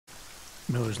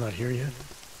Miller's not here yet?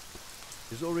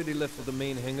 He's already left for the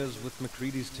main hangars with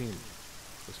McCready's team.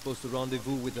 We're supposed to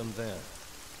rendezvous with them there.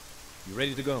 You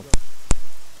ready to go?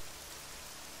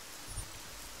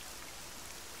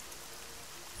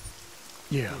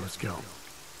 Yeah, let's go.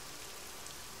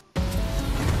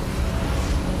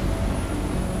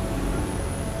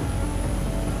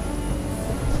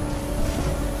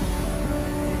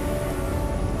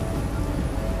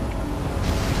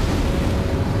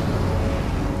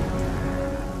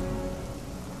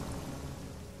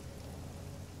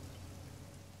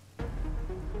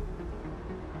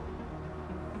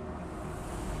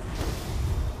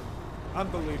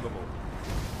 Unbelievable.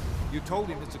 You told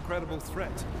him it's a credible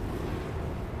threat.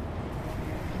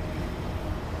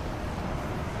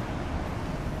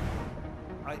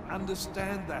 I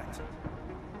understand that.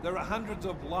 There are hundreds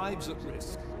of lives at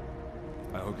risk.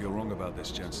 I hope you're wrong about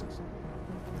this, Jensen.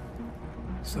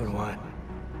 So do I.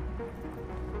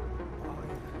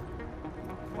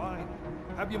 Fine.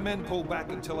 Have your men pull back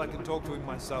until I can talk to him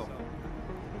myself.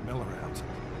 Miller out.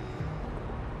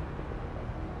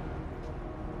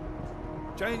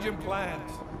 Change in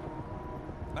plans.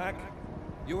 Mac,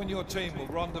 you and your team will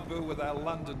rendezvous with our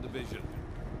London division.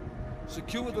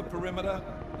 Secure the perimeter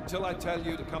until I tell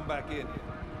you to come back in.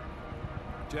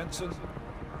 Jensen,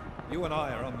 you and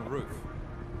I are on the roof.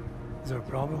 Is there a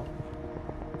problem?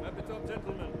 Wrap it up,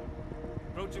 gentlemen.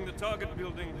 Approaching the target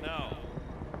building now.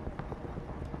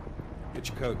 Get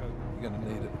your coat. You're gonna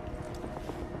need it.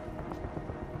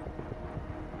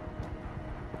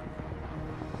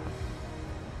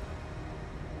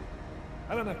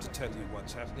 I don't have to tell you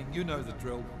what's happening. You know the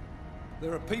drill.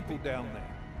 There are people down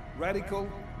there. Radical,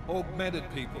 augmented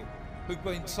people who've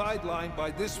been sidelined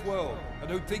by this world and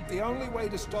who think the only way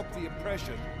to stop the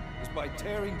oppression is by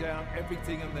tearing down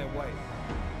everything in their way.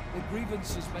 Their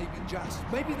grievances may be just.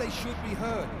 Maybe they should be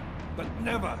heard, but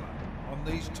never on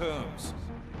these terms.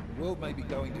 The world may be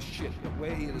going to shit, but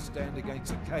we're here to stand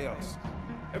against the chaos.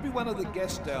 Every one of the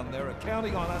guests down there are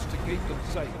counting on us to keep them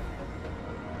safe.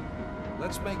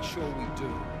 Let's make sure we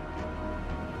do.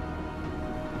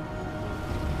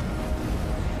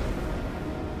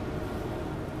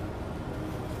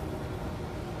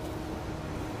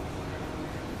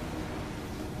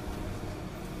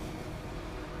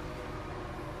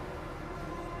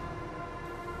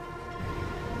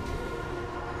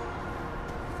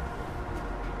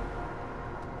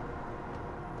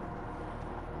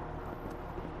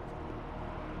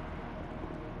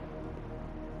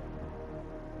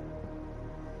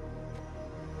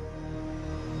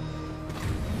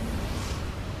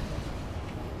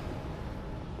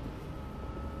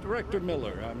 Director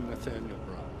Miller, I'm Nathaniel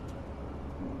Brown.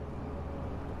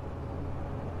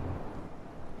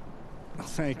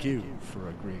 Thank you for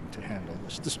agreeing to handle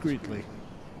this discreetly.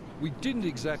 We didn't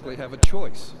exactly have a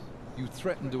choice. You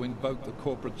threatened to invoke the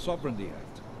Corporate Sovereignty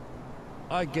Act.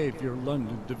 I gave your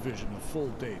London division a full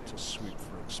day to sweep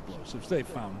for explosives. They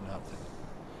found nothing.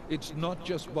 It's not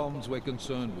just bombs we're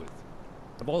concerned with.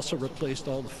 I've also replaced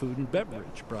all the food and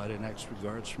beverage, brought in extra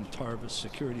guards from Tarvis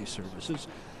Security Services,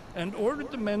 and ordered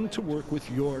the men to work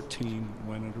with your team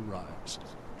when it arrives.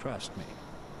 Trust me,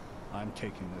 I'm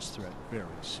taking this threat very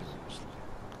seriously.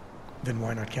 Then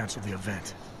why not cancel the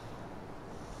event?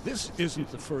 This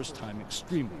isn't the first time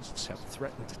extremists have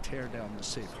threatened to tear down the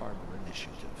Safe Harbor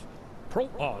Initiative.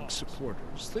 Pro-AUG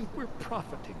supporters think we're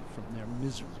profiting from their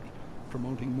misery,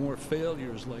 promoting more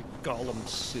failures like Gollum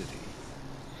City.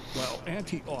 While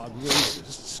anti-AUG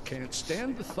racists can't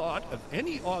stand the thought of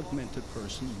any augmented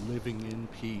person living in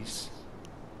peace.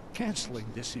 Canceling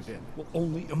this event will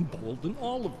only embolden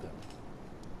all of them.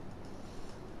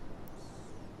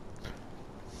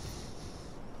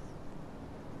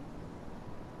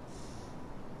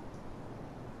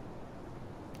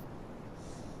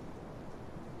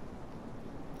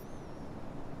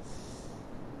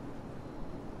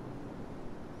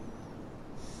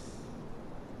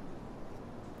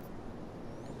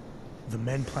 The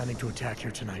men planning to attack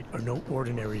here tonight are no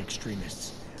ordinary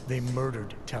extremists. They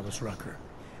murdered Talus Rucker,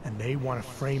 and they want to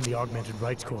frame the Augmented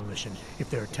Rights Coalition if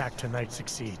their attack tonight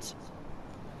succeeds.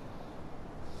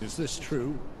 Is this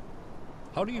true?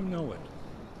 How do you know it?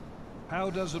 How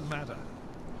does it matter?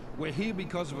 We're here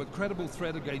because of a credible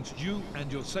threat against you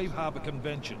and your Safe Harbor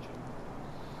Convention.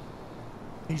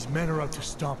 These men are out to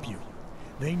stop you.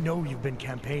 They know you've been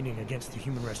campaigning against the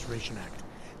Human Restoration Act.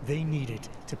 They need it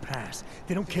to pass.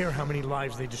 They don't care how many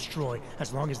lives they destroy,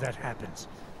 as long as that happens.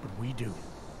 But we do.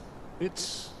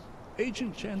 It's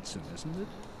Agent Jensen, isn't it?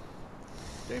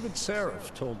 David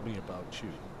Seraph told me about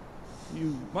you.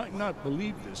 You might not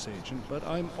believe this, Agent, but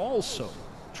I'm also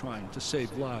trying to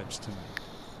save lives tonight.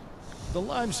 The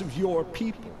lives of your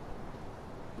people.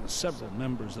 Several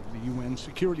members of the UN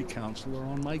Security Council are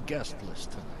on my guest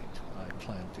list tonight. I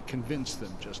plan to convince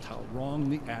them just how wrong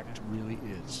the act really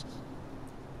is.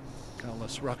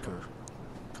 Alice Rucker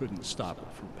couldn't stop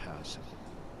it from passing,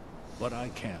 but I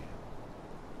can.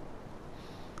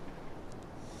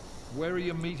 Where are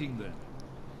you meeting then?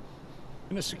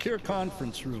 In a secure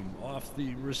conference room off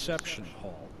the reception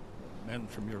hall. Men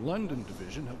from your London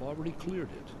division have already cleared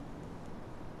it.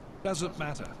 Doesn't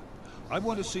matter. I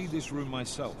want to see this room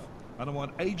myself, and I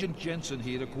want Agent Jensen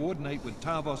here to coordinate with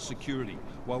Tarvos Security,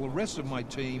 while the rest of my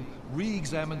team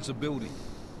re-examines the building.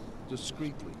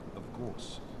 Discreetly, of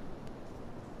course.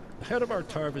 The head of our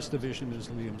Tarvos division is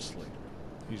Liam Slater.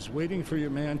 He's waiting for your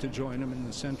man to join him in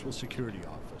the Central Security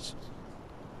Office.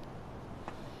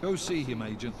 Go see him,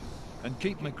 Agent, and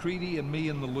keep McCready and me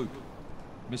in the loop.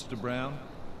 Mr. Brown,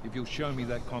 if you'll show me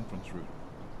that conference room.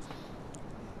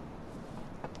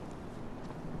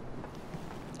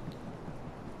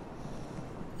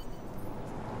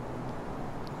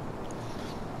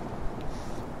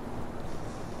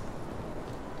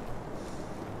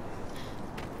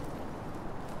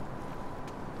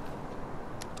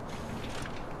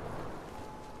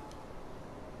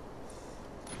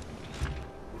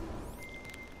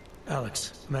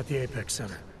 Alex, I'm at the Apex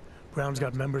Center. Brown's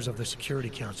got members of the Security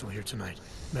Council here tonight.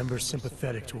 Members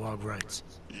sympathetic to AUG rights.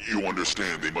 You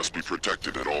understand they must be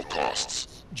protected at all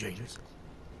costs. Janus?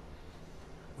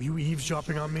 Were you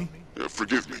eavesdropping on me?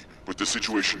 Forgive me, but the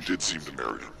situation did seem to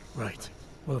merit it. Right.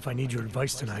 Well, if I need your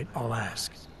advice tonight, I'll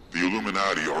ask. The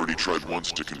Illuminati already tried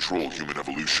once to control human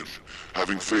evolution.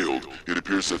 Having failed, it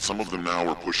appears that some of them now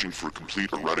are pushing for a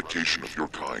complete eradication of your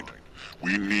kind.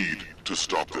 We need to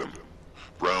stop them.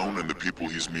 Brown and the people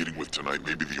he's meeting with tonight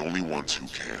may be the only ones who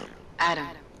can. Adam,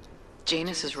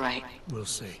 Janus is right. We'll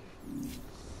see.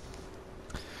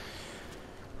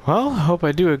 Well, hope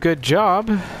I do a good job.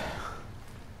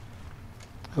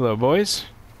 Hello, boys.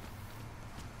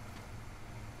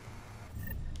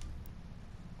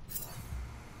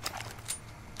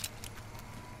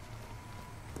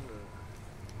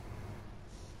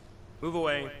 Move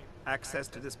away. Access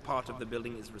to this part of the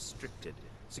building is restricted.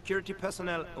 Security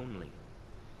personnel only.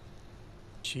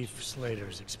 Chief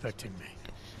Slater's expecting me.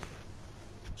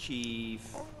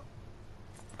 Chief...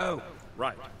 Oh,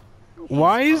 right.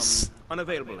 Why is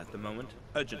unavailable at the moment.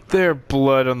 Urgent. there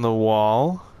blood on the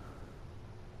wall?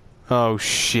 Oh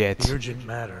shit. The urgent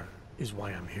matter is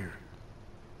why I'm here.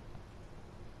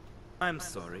 I'm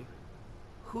sorry.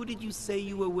 Who did you say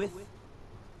you were with?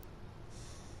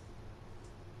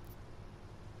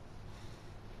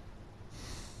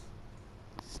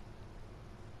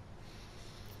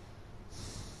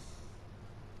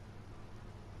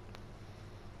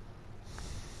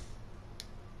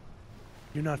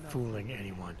 You're not fooling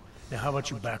anyone. Now how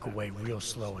about you back away real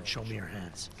slow and show me your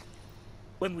hands?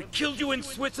 When we killed you in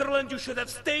Switzerland, you should have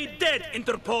stayed dead,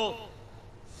 Interpol!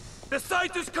 The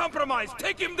site is compromised!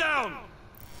 Take him down!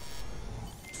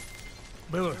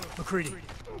 Miller, McCready.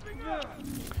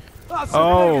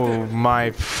 Oh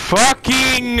my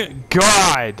fucking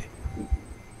god!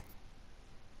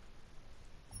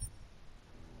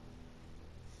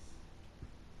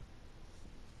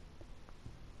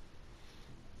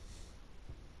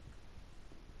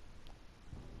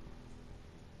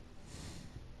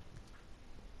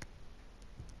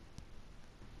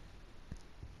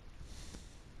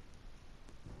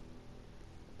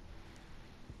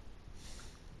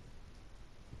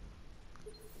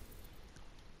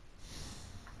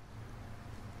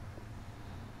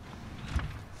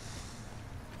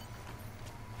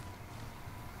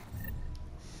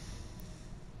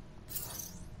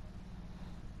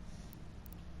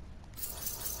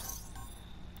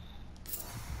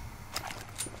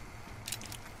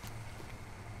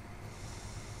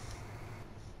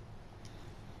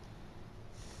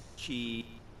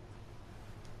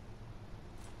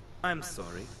 I'm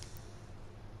sorry.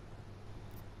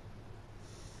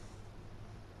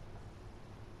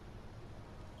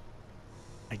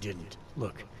 I didn't.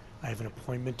 Look, I have an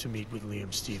appointment to meet with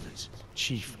Liam Stevens,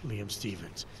 Chief Liam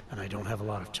Stevens, and I don't have a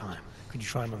lot of time. Could you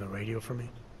try him on the radio for me?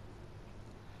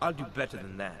 I'll do better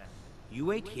than that. You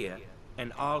wait here,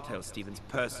 and I'll tell Stevens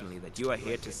personally that you are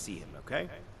here to see him, okay?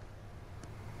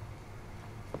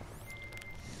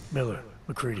 Miller,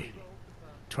 McCready.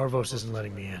 Tarvos isn't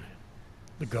letting me in.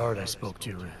 The guard I spoke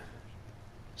to,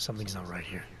 something's not right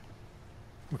here.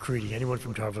 McCready, anyone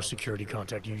from Tarvos Security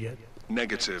contact you yet?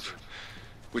 Negative.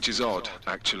 Which is odd,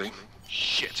 actually.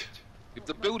 Shit. If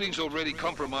the building's already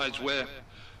compromised,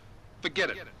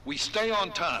 forget it. We stay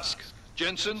on task.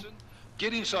 Jensen,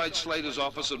 get inside Slater's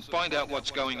office and find out what's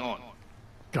going on.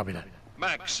 Copy that.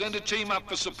 Max, send a team up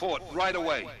for support right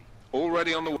away.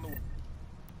 Already on the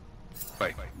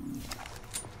way.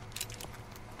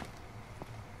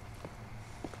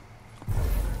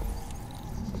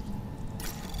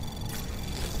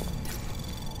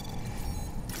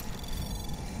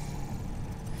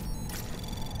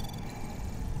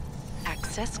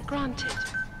 Access granted.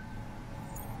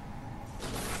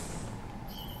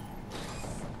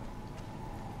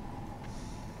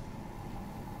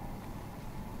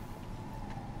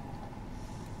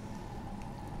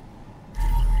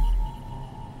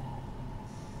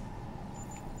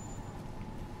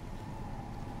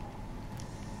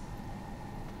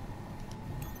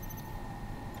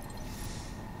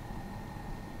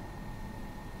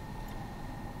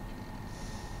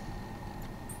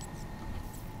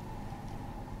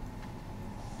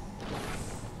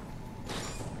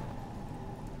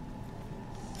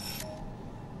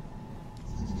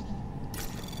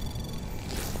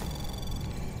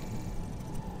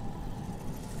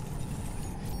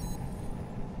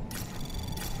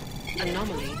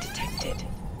 Anomaly detected.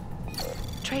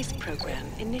 Trace program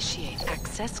initiate.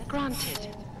 Access granted.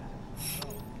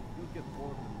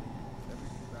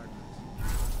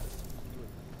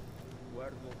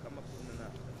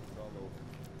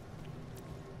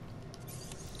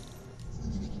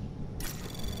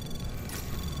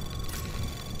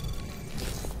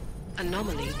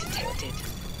 Anomaly detected.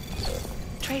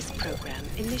 Trace program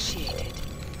initiated.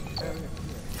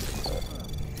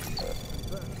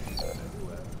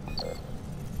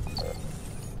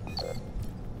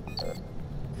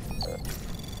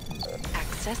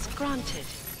 Access granted.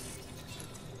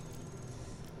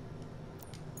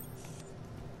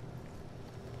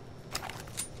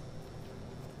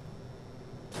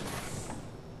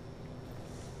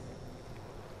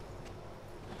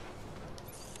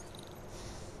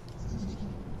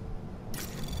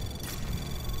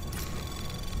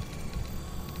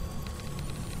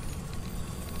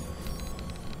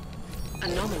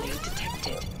 Anomaly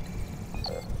detected.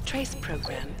 Trace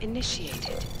program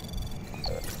initiated.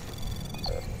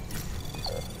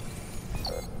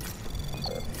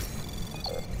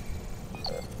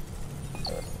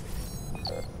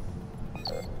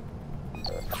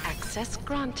 Access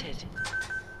granted.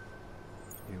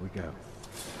 Here we go.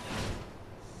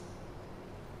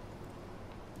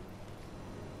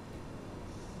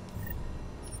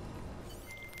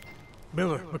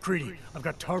 Miller, McCready, I've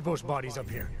got Tarvos bodies up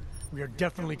here. We are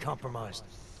definitely compromised.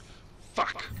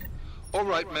 Fuck. All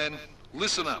right, men,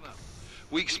 listen up.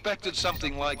 We expected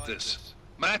something like this.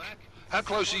 Mac, how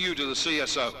close are you to the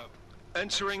CSO?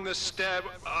 Entering the stair...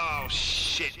 Oh,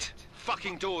 shit.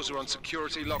 Fucking doors are on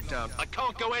security lockdown. I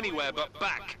can't go anywhere but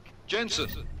back. Jensen,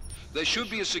 there should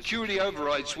be a security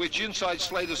override switch inside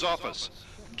Slater's office.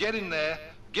 Get in there,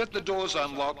 get the doors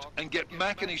unlocked, and get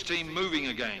Mac and his team moving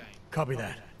again. Copy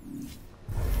that.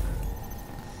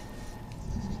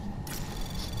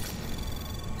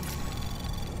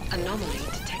 Anomaly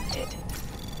detected.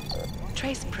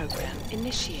 Trace program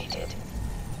initiated.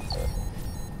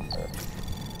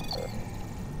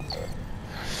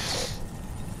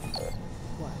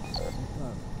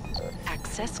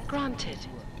 Access granted.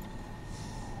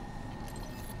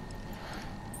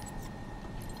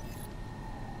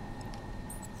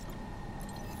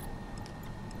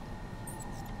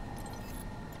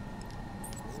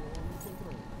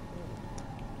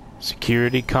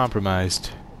 Security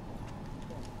compromised.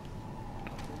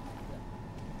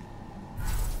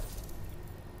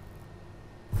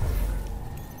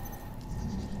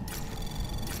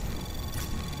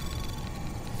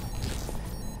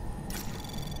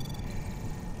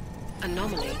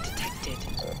 Anomaly detected.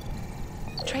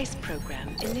 Trace program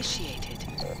initiated.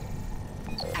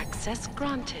 Access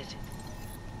granted.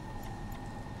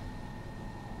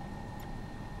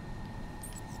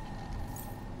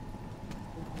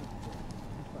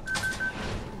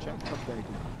 Check updated.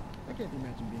 I can't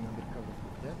imagine being undercover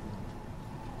for that long.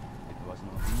 It was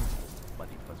not easy, but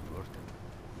it was worth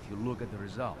it. If you look at the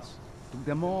results, took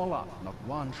them all out, not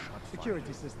one shot.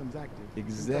 Security systems active.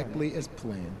 Exactly as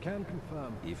planned. Can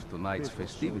confirm. If tonight's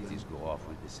festivities go off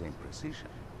with the same precision.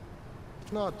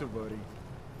 Not to worry.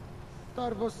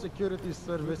 Tarvos Security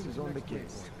Service is on the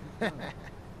case.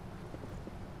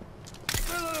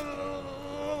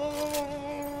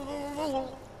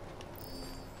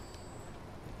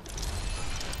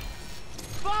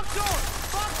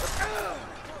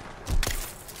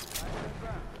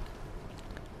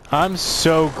 I'm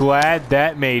so glad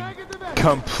that made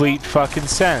complete fucking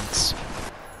sense.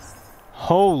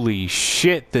 Holy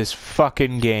shit, this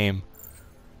fucking game.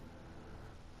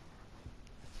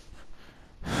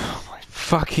 Oh my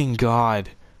fucking god.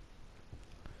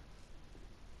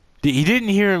 He didn't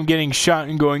hear him getting shot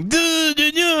and going, duh,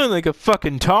 duh, duh. like a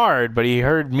fucking tard, but he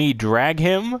heard me drag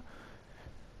him.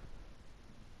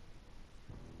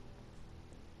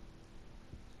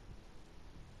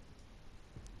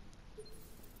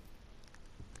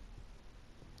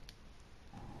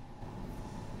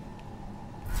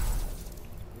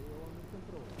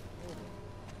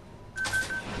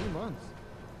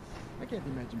 I can't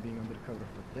imagine being undercover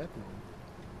for that long.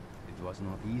 It was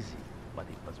not easy, but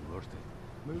it was worth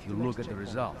it. If you look at the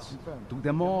results, took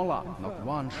them all up, not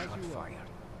one shot fired.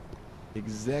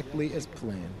 Exactly as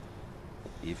planned.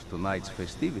 If tonight's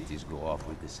festivities go off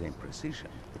with the same precision.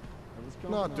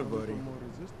 Not to worry.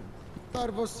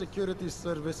 Tarvos Security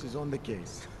Service is on the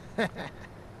case.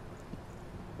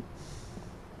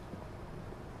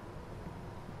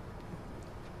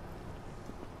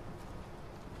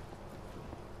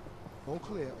 All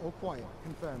clear, all quiet.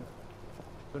 Confirmed.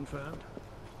 Confirmed.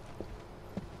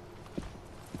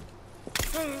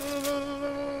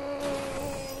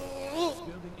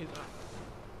 Building is up.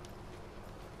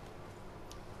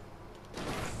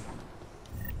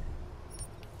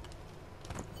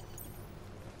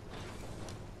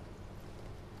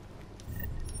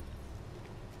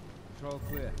 Control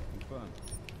clear. Confirmed.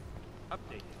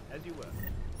 Updated, as you were.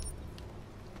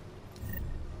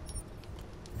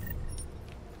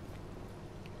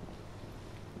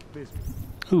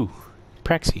 Ooh,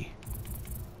 Prexy.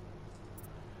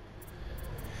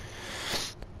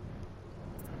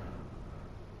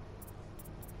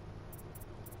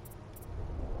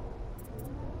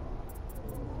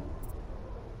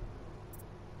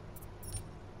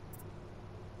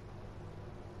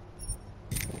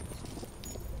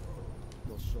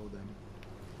 We'll show them.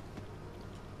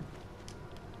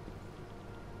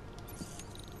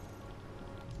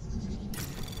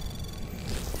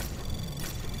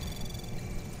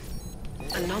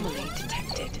 Anomaly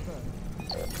detected.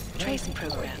 Trace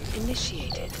program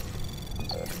initiated.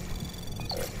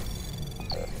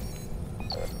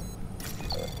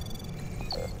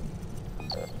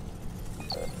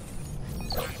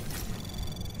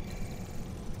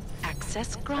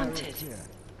 Access granted.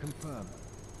 Confirmed.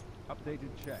 Updated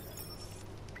check.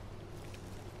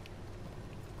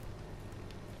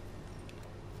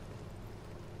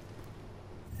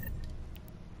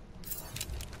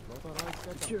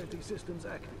 Security systems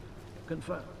active.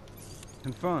 Confirmed.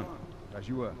 Confirmed. As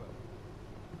you were.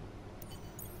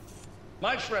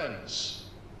 My friends,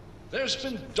 there's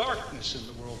been darkness in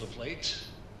the world of late.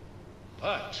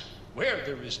 But where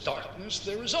there is darkness,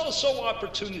 there is also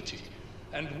opportunity.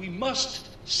 And we must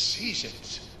seize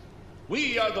it.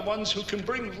 We are the ones who can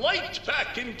bring light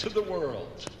back into the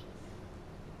world.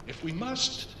 If we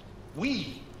must,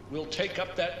 we will take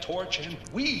up that torch and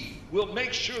we will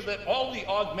make sure that all the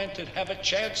augmented have a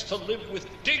chance to live with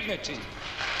dignity.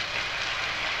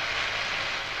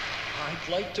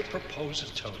 I'd like to propose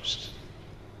a toast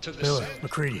to the Miller,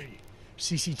 McCready.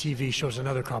 CCTV shows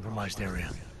another compromised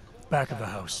area. Back of the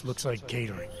house. Looks like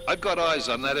catering. I've got eyes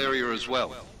on that area as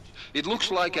well. It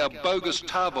looks like our bogus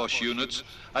Tarvos units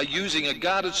are using a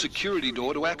guarded security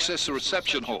door to access the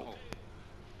reception hall.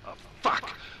 Oh,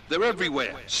 fuck! They're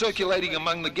everywhere, circulating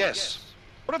among the guests.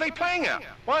 What are they playing at?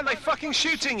 Why aren't they fucking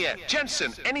shooting yet?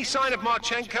 Jensen, any sign of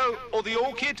Marchenko or the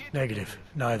Orchid? Negative.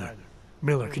 Neither.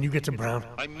 Miller, can you get to Brown?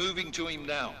 I'm moving to him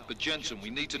now, but Jensen, we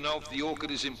need to know if the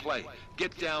Orchid is in play.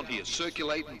 Get down here,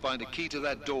 circulate and find a key to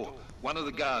that door. One of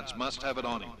the guards must have it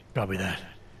on him. Copy that.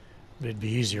 It'd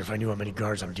be easier if I knew how many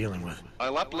guards I'm dealing with.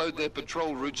 I'll upload their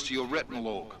patrol routes to your retinal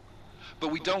log. But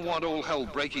we don't want all hell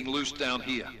breaking loose down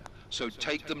here. So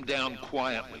take them down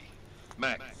quietly.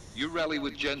 Mac, you rally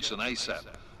with Jensen ASAP.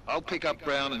 I'll pick up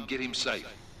Brown and get him safe.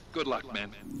 Good luck,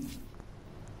 man.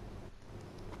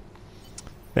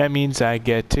 That means I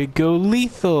get to go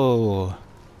lethal.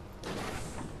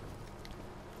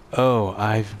 Oh,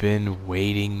 I've been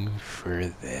waiting for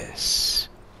this.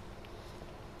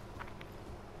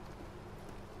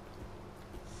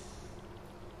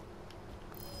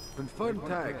 Confirm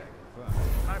tag.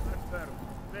 I confirm.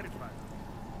 Verify.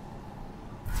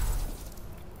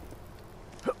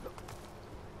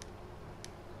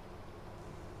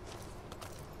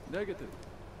 Negative.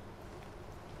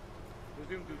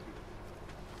 Resume duty.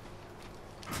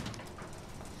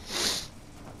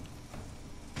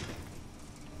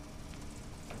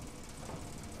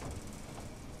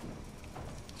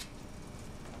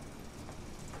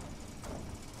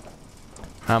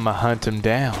 I'ma hunt him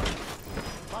down.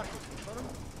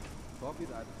 Copy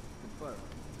that. Confirmed.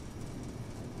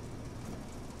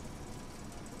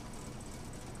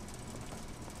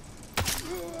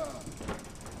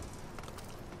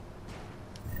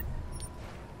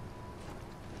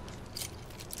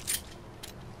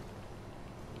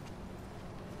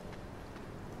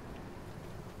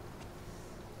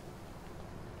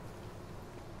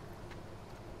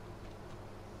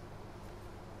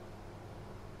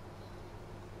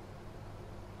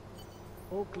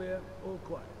 All clear, all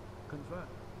quiet. Confirm.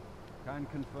 Can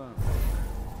confirm.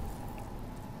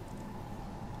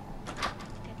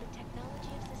 Get the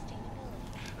technology of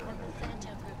sustainability that the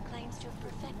Santo Group claims to have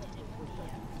perfected in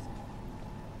India.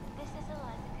 This is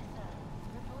Eliza Cassan,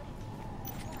 reporting to you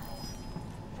live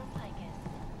from Picus.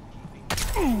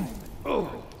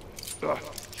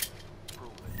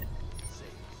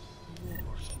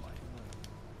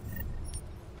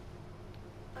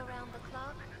 Around the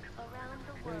clock, around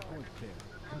the world. Point clear.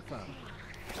 Confirm.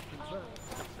 Confirm.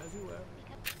 As you were.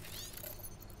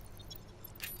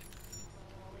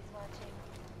 Always watching.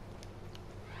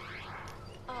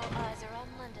 All eyes are on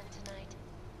London tonight,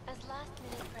 as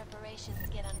last-minute preparations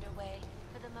get underway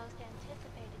for the most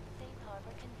anticipated Safe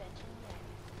Harbor convention yet.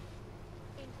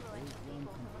 Influential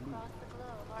people from across the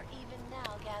globe are even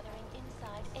now gathering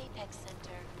inside Apex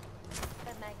Center,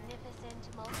 a magnificent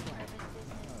multi-purpose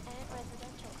business and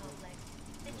residential complex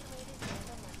situated near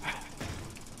the London City.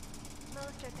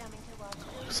 Most are coming to watch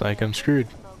Looks like I'm screwed.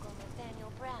 mogul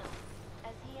Nathaniel Brown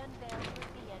as he unveils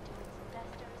Rupia to its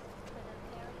investors for the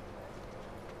very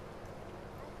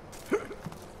first time.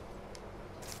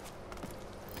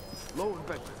 Low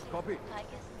investors, copy.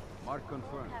 Picus News Mark full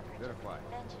confirmed. coverage of the Verified.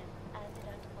 convention as it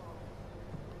unfolds.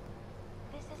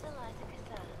 This is Eliza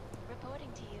Cassan,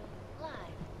 reporting to you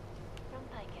live from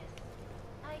Picus.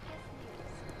 Picus News,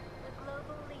 the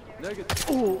global leader Negative.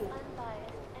 in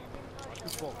unbiased and impartial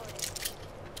reporting.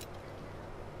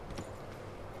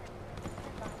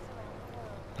 Headlines around the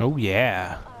world. Oh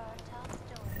yeah. Our top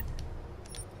stories.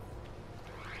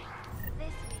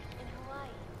 This week in Hawaii,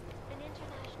 an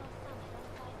international summit on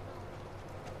cyclone.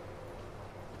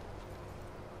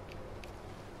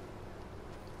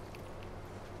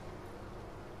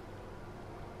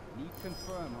 Need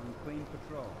confirm on plane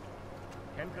patrol.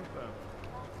 Can confirm.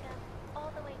 Alaska,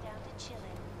 all the way down to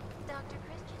Chile. Dr.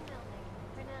 Christian Milnick,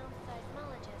 renowned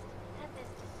seismologist, had this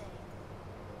to say.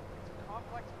 It's a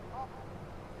complex problem.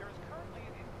 There is currently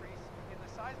an increase in the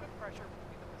seismic pressure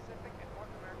between the Pacific and North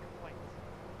American plates.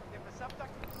 If the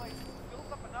subducting plate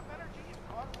builds up enough energy, it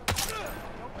causes the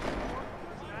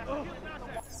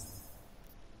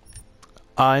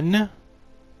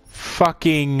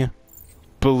Un-fucking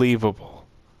believable.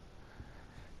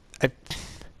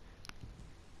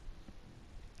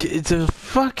 It's a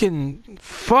fucking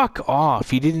fuck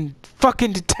off. He didn't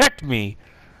fucking detect me.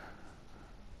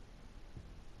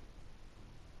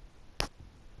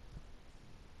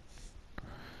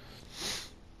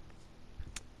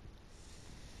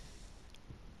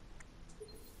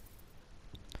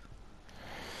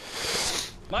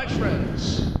 My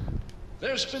friends,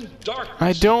 there's been darkness.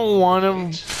 I don't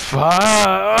want to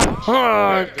fuck.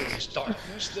 Where there is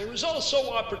darkness, there is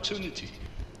also opportunity,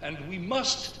 and we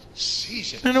must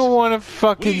seize it. I don't want to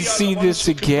fucking We are see the ones this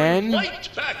who can bring again. light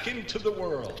back into the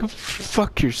world. Go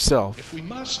fuck yourself. If we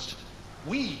must,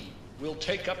 we will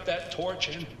take up that torch,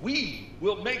 and we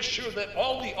will make sure that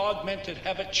all the augmented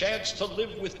have a chance to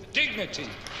live with dignity.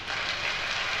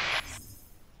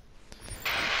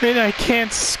 And I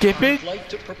can't skip it. I'd like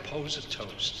to propose a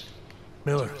toast.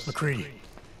 Miller, McCready.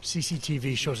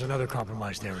 CCTV shows another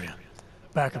compromised area.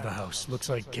 Back of the house. Looks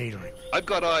like catering. I've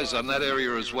got eyes on that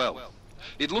area as well.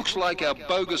 It looks like our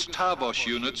bogus Tarvos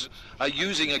units are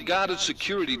using a guarded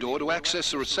security door to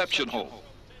access the reception hall.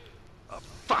 Oh,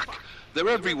 fuck! They're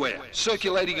everywhere,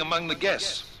 circulating among the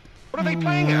guests. What are they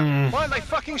playing at? Why aren't they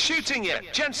fucking shooting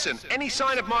yet? Jensen, any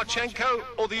sign of Marchenko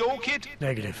or the Orchid?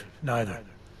 Negative. Neither.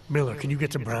 Miller, can you get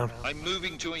to Brown? I'm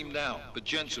moving to him now, but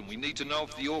Jensen, we need to know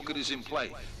if the Orchid is in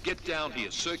play. Get down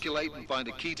here, circulate and find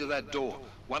a key to that door.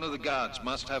 One of the guards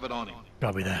must have it on him.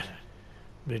 Copy that.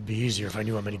 It'd be easier if I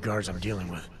knew how many guards I'm dealing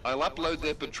with. I'll upload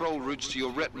their patrol routes to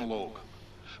your retinal log.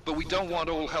 But we don't want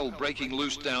all hell breaking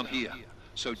loose down here,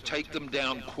 so take them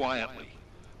down quietly.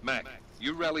 Mac,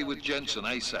 you rally with Jensen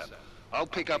ASAP. I'll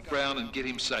pick up Brown and get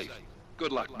him safe.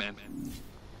 Good luck, man.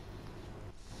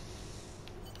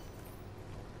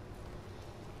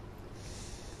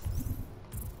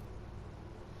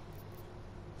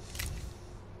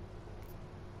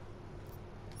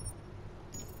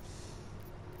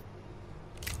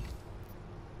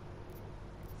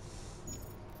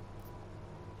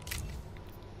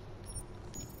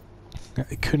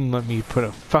 They couldn't let me put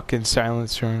a fucking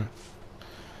silencer on.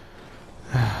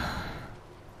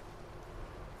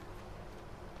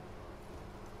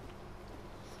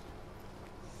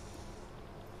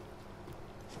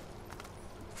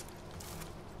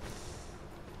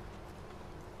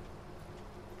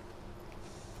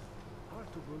 Hard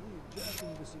to believe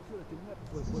jacking the security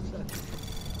network was that.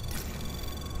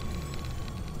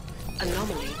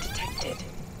 Anomaly detected.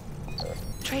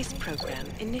 Trace program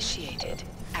initiated.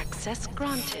 Access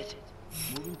granted.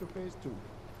 Moving to phase 2.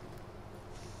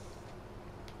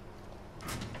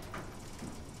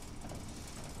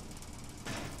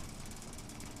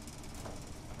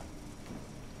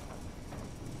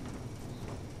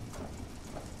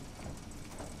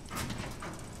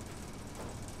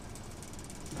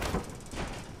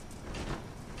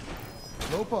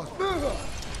 Low pause.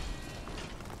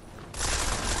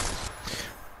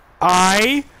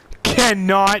 I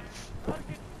cannot.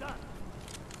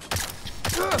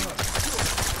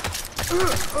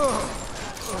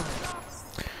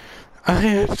 I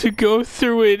have to go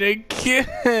through it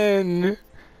again.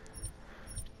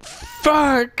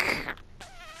 Fuck.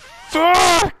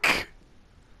 Fuck.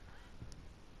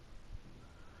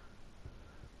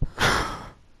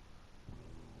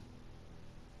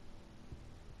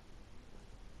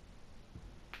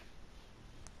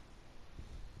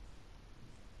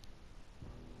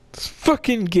 This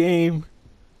fucking game.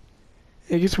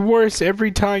 It gets worse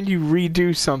every time you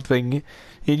redo something.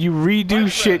 And you redo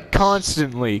shit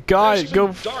constantly. God,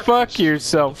 go fuck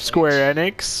yourself, Square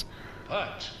Enix.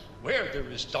 But where there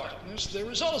is darkness, there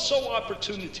is also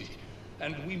opportunity,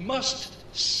 and we must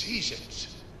seize it.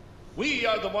 We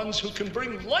are the ones who can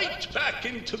bring light back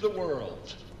into the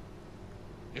world.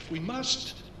 If we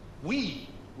must, we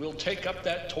will take up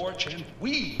that torch, and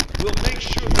we will make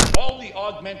sure that all the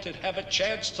augmented have a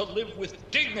chance to live with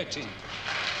dignity.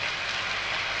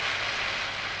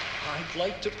 I'd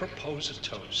like to propose a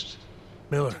toast.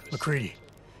 Miller, McCready.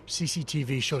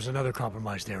 CCTV shows another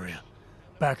compromised area.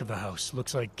 Back of the house.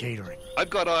 Looks like catering. I've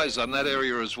got eyes on that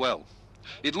area as well.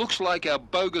 It looks like our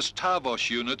bogus Tarvos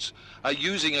units are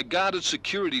using a guarded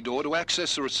security door to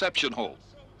access the reception hall.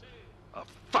 Oh,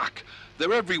 fuck!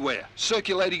 They're everywhere,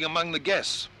 circulating among the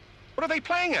guests. What are they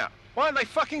playing at? Why aren't they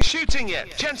fucking shooting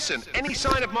yet? Jensen, any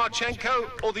sign of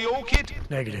Marchenko or the Orchid?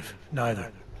 Negative.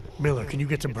 Neither. Miller, can you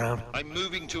get to Brown? I'm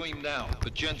moving to him now,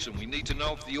 but Jensen, we need to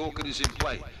know if the Orchid is in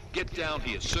play. Get down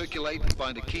here, circulate, and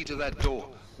find a key to that door.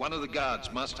 One of the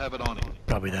guards must have it on him.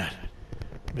 Copy that.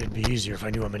 It'd be easier if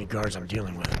I knew how many guards I'm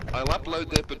dealing with. I'll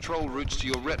upload their patrol routes to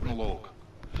your retinal log.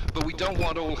 But we don't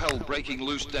want all hell breaking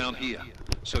loose down here.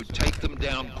 So take them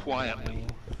down quietly.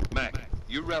 Mac,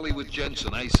 you rally with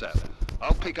Jensen ASAP.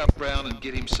 I'll pick up Brown and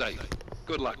get him safe.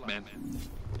 Good luck, man.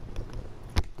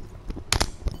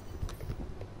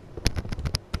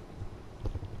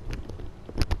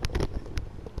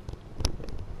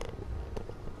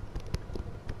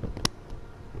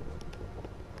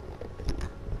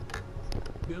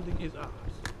 Building is ours.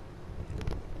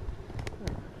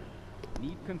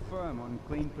 Need confirm on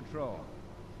clean patrol.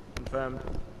 Confirmed.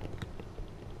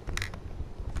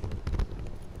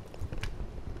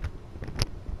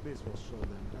 This will show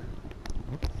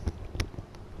them.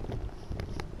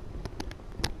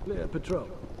 Clear patrol.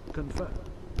 Confirmed.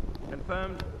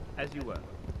 Confirmed as you were.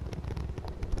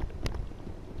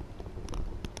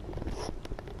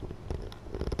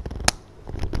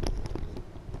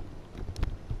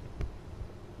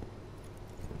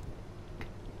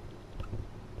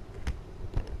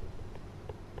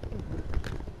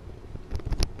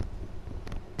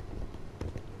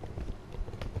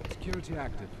 Security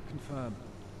active. Confirm.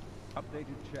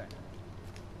 Updated check.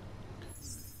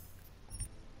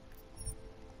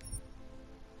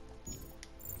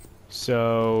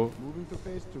 So, Moving to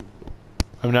phase 2.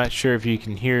 I'm not sure if you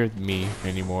can hear me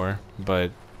anymore,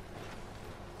 but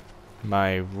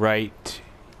my right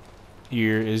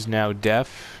ear is now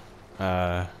deaf.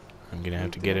 I'm gonna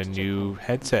have to get a new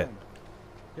headset.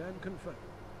 Can confirm.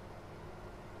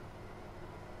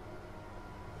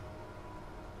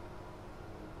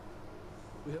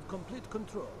 We have complete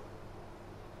control.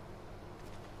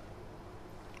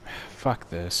 Fuck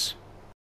this.